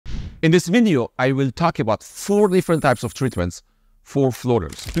In this video, I will talk about 4 different types of treatments for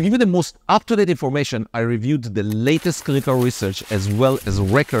floaters. To give you the most up-to-date information, I reviewed the latest clinical research as well as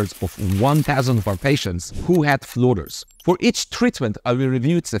records of 1,000 of our patients who had floaters. For each treatment, I will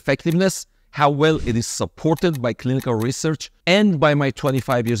review its effectiveness, how well it is supported by clinical research, and by my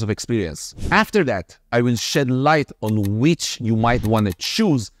 25 years of experience. After that, I will shed light on which you might want to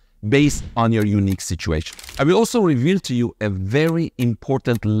choose based on your unique situation. I will also reveal to you a very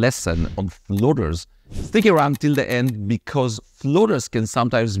important lesson on floaters. Stick around till the end because floaters can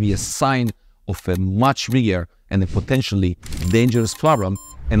sometimes be a sign of a much bigger and a potentially dangerous problem,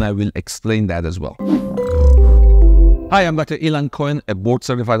 and I will explain that as well. Hi, I'm Dr. Ilan Cohen, a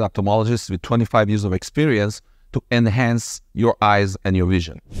board-certified ophthalmologist with 25 years of experience to enhance your eyes and your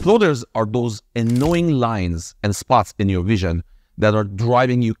vision. Floaters are those annoying lines and spots in your vision that are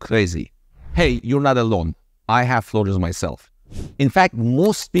driving you crazy. Hey, you're not alone. I have floaters myself. In fact,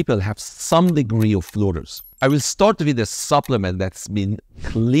 most people have some degree of floaters. I will start with a supplement that's been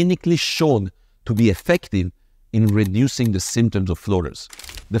clinically shown to be effective in reducing the symptoms of floaters.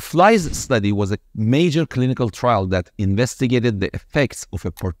 The FLIES study was a major clinical trial that investigated the effects of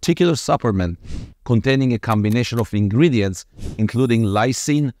a particular supplement containing a combination of ingredients including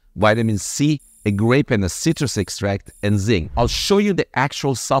lysine, vitamin C, a grape and a citrus extract, and zinc. I'll show you the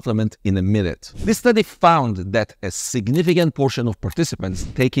actual supplement in a minute. This study found that a significant portion of participants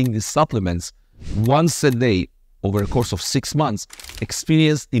taking these supplements once a day over a course of 6 months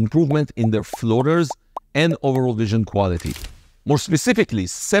experienced improvement in their floaters and overall vision quality. More specifically,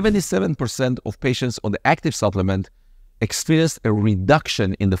 77% of patients on the active supplement experienced a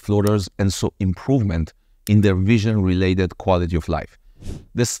reduction in the floaters and so improvement in their vision-related quality of life.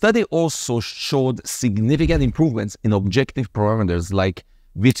 The study also showed significant improvements in objective parameters like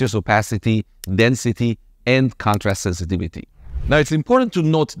vitreous opacity, density, and contrast sensitivity. Now, it's important to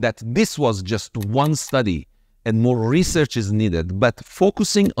note that this was just one study and more research is needed, but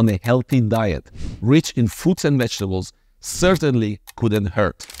focusing on a healthy diet rich in fruits and vegetables certainly couldn't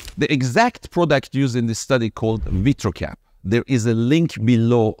hurt. The exact product used in this study called Vitrecap. There is a link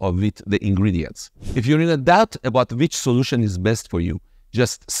below with the ingredients. If you're in a doubt about which solution is best for you,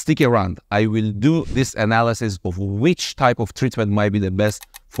 just stick around. I will do this analysis of which type of treatment might be the best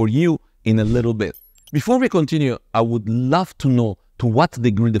for you in a little bit. Before we continue, I would love to know to what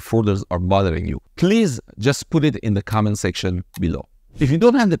degree the floaters are bothering you. Please just put it in the comment section below. If you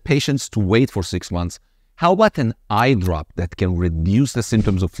don't have the patience to wait for 6 months, how about an eye drop that can reduce the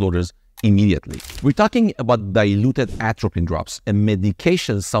symptoms of floaters immediately? We're talking about diluted atropine drops, a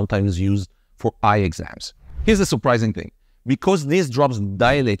medication sometimes used for eye exams. Here's the surprising thing. Because these drops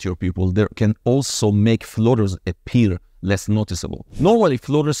dilate your pupil, they can also make floaters appear less noticeable. Normally,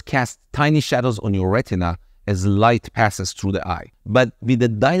 floaters cast tiny shadows on your retina as light passes through the eye. But with the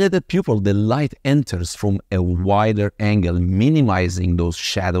dilated pupil, the light enters from a wider angle, minimizing those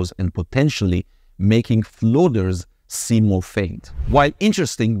shadows and potentially making floaters seem more faint. While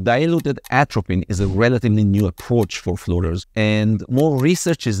interesting, diluted atropine is a relatively new approach for floaters, and more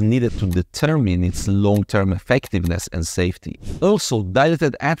research is needed to determine its long-term effectiveness and safety. Also,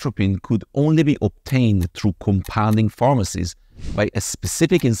 diluted atropine could only be obtained through compounding pharmacies by a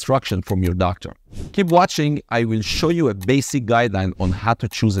specific instruction from your doctor. Keep watching. I will show you a basic guideline on how to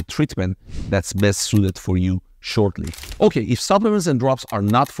choose a treatment that's best suited for you shortly. Okay, if supplements and drops are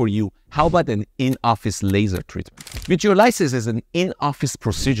not for you, how about an in-office laser treatment? Vitreolysis is an in-office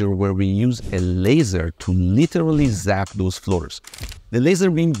procedure where we use a laser to literally zap those floaters. The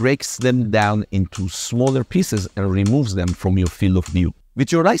laser beam breaks them down into smaller pieces and removes them from your field of view.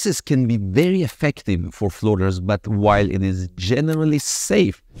 Vitreolysis can be very effective for floaters, but while it is generally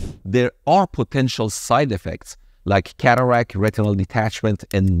safe, there are potential side effects like cataract, retinal detachment,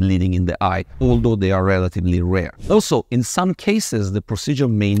 and bleeding in the eye, although they are relatively rare. Also, in some cases, the procedure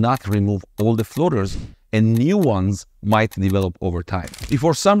may not remove all the floaters, and new ones might develop over time. If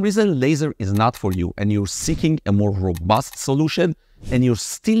for some reason laser is not for you and you're seeking a more robust solution and you're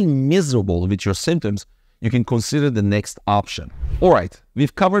still miserable with your symptoms, you can consider the next option. All right,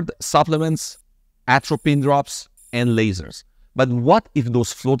 we've covered supplements, atropine drops, and lasers. But what if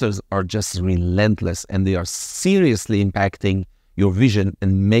those floaters are just relentless and they are seriously impacting your vision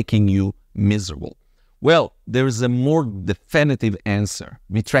and making you miserable? Well, there is a more definitive answer: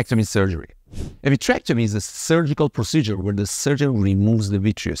 vitrectomy surgery. A vitrectomy is a surgical procedure where the surgeon removes the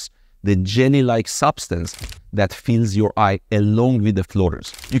vitreous, the jelly-like substance that fills your eye along with the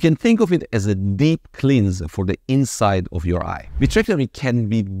floaters. You can think of it as a deep cleanse for the inside of your eye. Vitrectomy can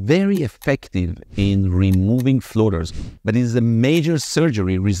be very effective in removing floaters, but it is a major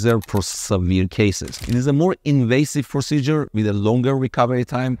surgery reserved for severe cases. It is a more invasive procedure with a longer recovery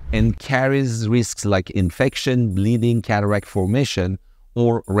time and carries risks like infection, bleeding, cataract formation,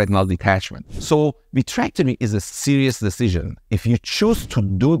 or retinal detachment. So vitrectomy is a serious decision. If you choose to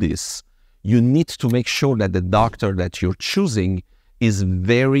do this, you need to make sure that the doctor that you're choosing is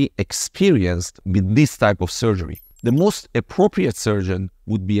very experienced with this type of surgery. The most appropriate surgeon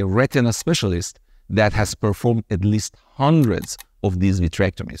would be a retina specialist that has performed at least hundreds of these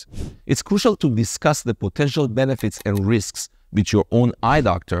vitrectomies. It's crucial to discuss the potential benefits and risks with your own eye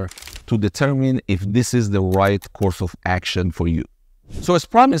doctor to determine if this is the right course of action for you. So as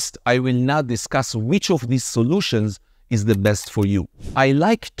promised, I will now discuss which of these solutions is the best for you. I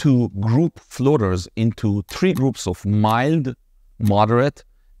like to group floaters into 3 groups of mild, moderate,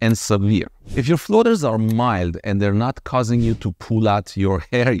 and severe. If your floaters are mild and they're not causing you to pull out your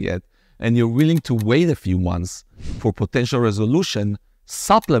hair yet, and you're willing to wait a few months for potential resolution,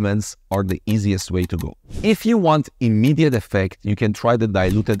 supplements are the easiest way to go. If you want immediate effect, you can try the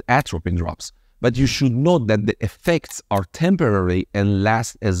diluted atropine drops. But you should note that the effects are temporary and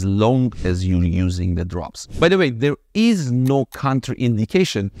last as long as you're using the drops. By the way, there is no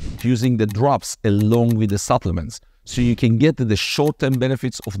contraindication to using the drops along with the supplements. So you can get the short-term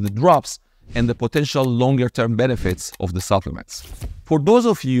benefits of the drops and the potential longer-term benefits of the supplements. For those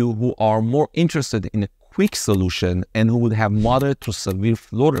of you who are more interested in a quick solution and who would have moderate to severe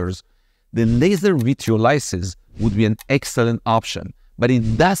floaters, the laser vitreolysis would be an excellent option. But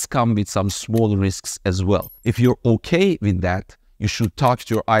it does come with some small risks as well. If you're okay with that, you should talk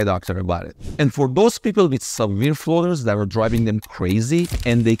to your eye doctor about it. And for those people with severe floaters that are driving them crazy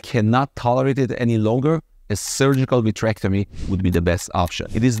and they cannot tolerate it any longer, a surgical vitrectomy would be the best option.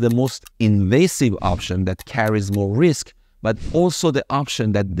 It is the most invasive option that carries more risk, but also the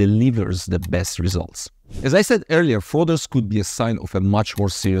option that delivers the best results. As I said earlier, floaters could be a sign of a much more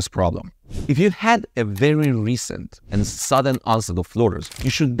serious problem. If you've had a very recent and sudden onset of floaters, you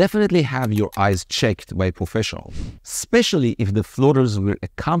should definitely have your eyes checked by a professional, especially if the floaters were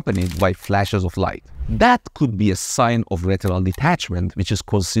accompanied by flashes of light. That could be a sign of retinal detachment, which is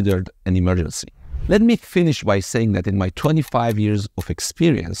considered an emergency. Let me finish by saying that in my 25 years of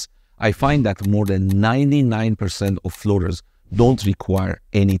experience, I find that more than 99% of floaters don't require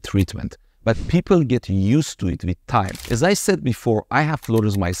any treatment. But people get used to it with time. As I said before, I have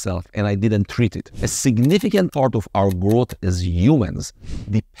floaters myself and I didn't treat it. A significant part of our growth as humans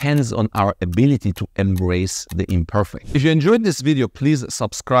depends on our ability to embrace the imperfect. If you enjoyed this video, please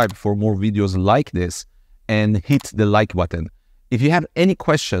subscribe for more videos like this and hit the like button. If you have any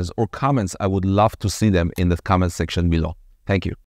questions or comments, I would love to see them in the comment section below. Thank you.